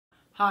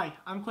Hi,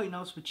 I'm Clayton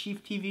Ellis with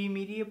Chief TV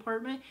Media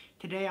Department.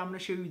 Today I'm going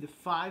to show you the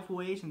 5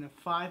 ways and the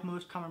 5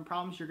 most common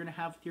problems you're going to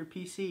have with your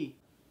PC.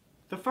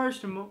 The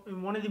first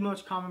and one of the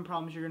most common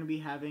problems you're going to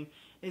be having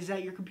is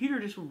that your computer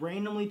just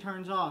randomly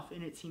turns off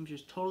and it seems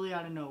just totally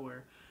out of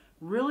nowhere.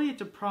 Really,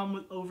 it's a problem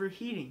with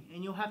overheating,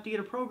 and you'll have to get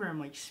a program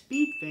like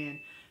SpeedFan,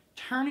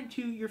 turn it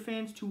to your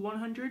fans to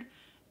 100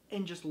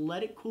 and just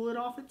let it cool it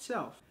off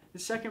itself. The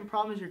second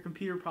problem is your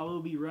computer probably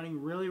will be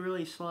running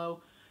really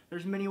slow.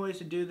 There's many ways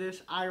to do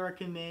this. I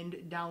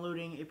recommend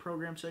downloading a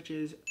program such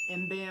as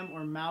MBAM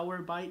or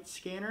Malwarebytes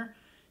Scanner.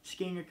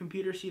 Scan your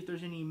computer, see if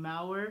there's any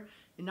malware.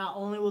 And not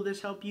only will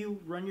this help you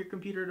run your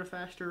computer at a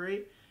faster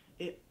rate,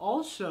 it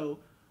also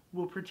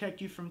will protect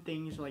you from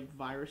things like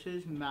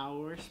viruses,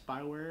 malware,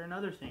 spyware, and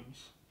other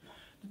things.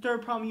 The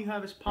third problem you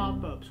have is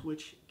pop-ups,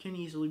 which can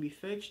easily be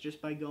fixed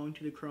just by going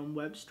to the Chrome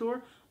Web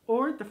Store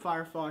or the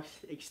Firefox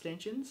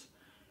extensions,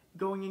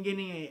 going and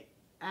getting an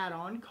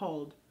add-on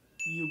called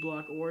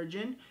uBlock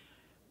Origin,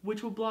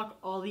 which will block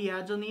all the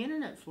ads on the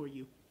internet for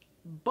you.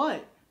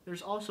 But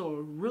there's also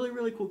a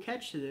really cool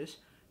catch to this,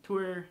 to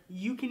where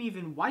you can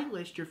even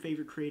whitelist your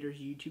favorite creators'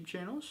 YouTube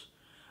channels,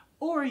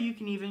 or you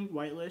can even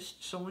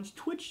whitelist someone's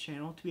Twitch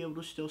channel to be able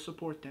to still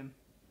support them.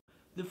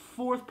 The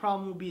fourth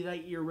problem will be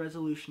that your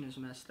resolution is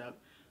messed up.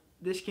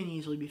 This can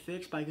easily be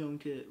fixed by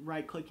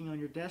right-clicking on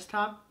your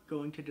desktop,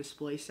 going to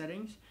display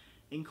settings,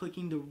 and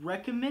clicking the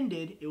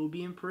recommended, it will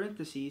be in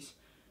parentheses,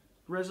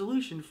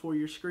 resolution for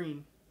your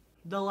screen.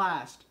 The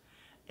last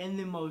and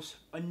the most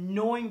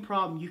annoying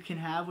problem you can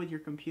have with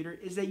your computer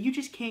is that you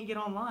just can't get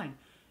online.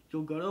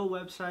 You'll go to a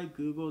website,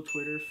 Google,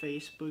 Twitter,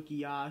 Facebook,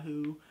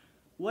 Yahoo,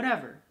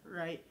 whatever,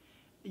 right?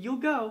 You'll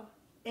go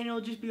and it'll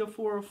just be a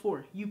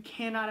 404. You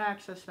cannot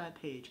access that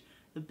page.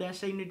 The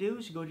best thing to do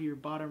is go to your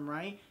bottom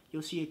right.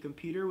 You'll see a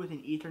computer with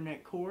an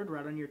Ethernet cord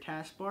right on your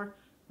taskbar.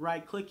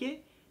 Right click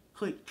it,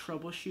 click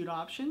troubleshoot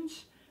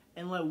options,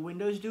 and let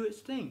Windows do its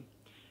thing.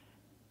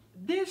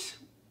 This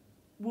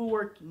will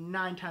work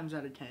 9 times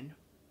out of 10,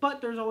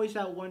 but there's always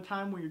that one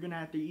time where you're going to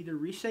have to either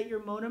reset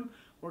your modem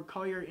or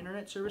call your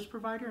internet service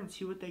provider and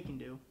see what they can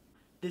do.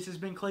 This has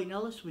been Clayton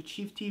Ellis with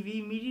Chief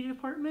TV Media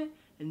Department,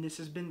 and this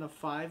has been the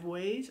 5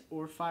 ways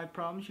or 5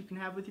 problems you can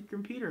have with your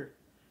computer.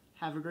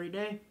 Have a great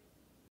day.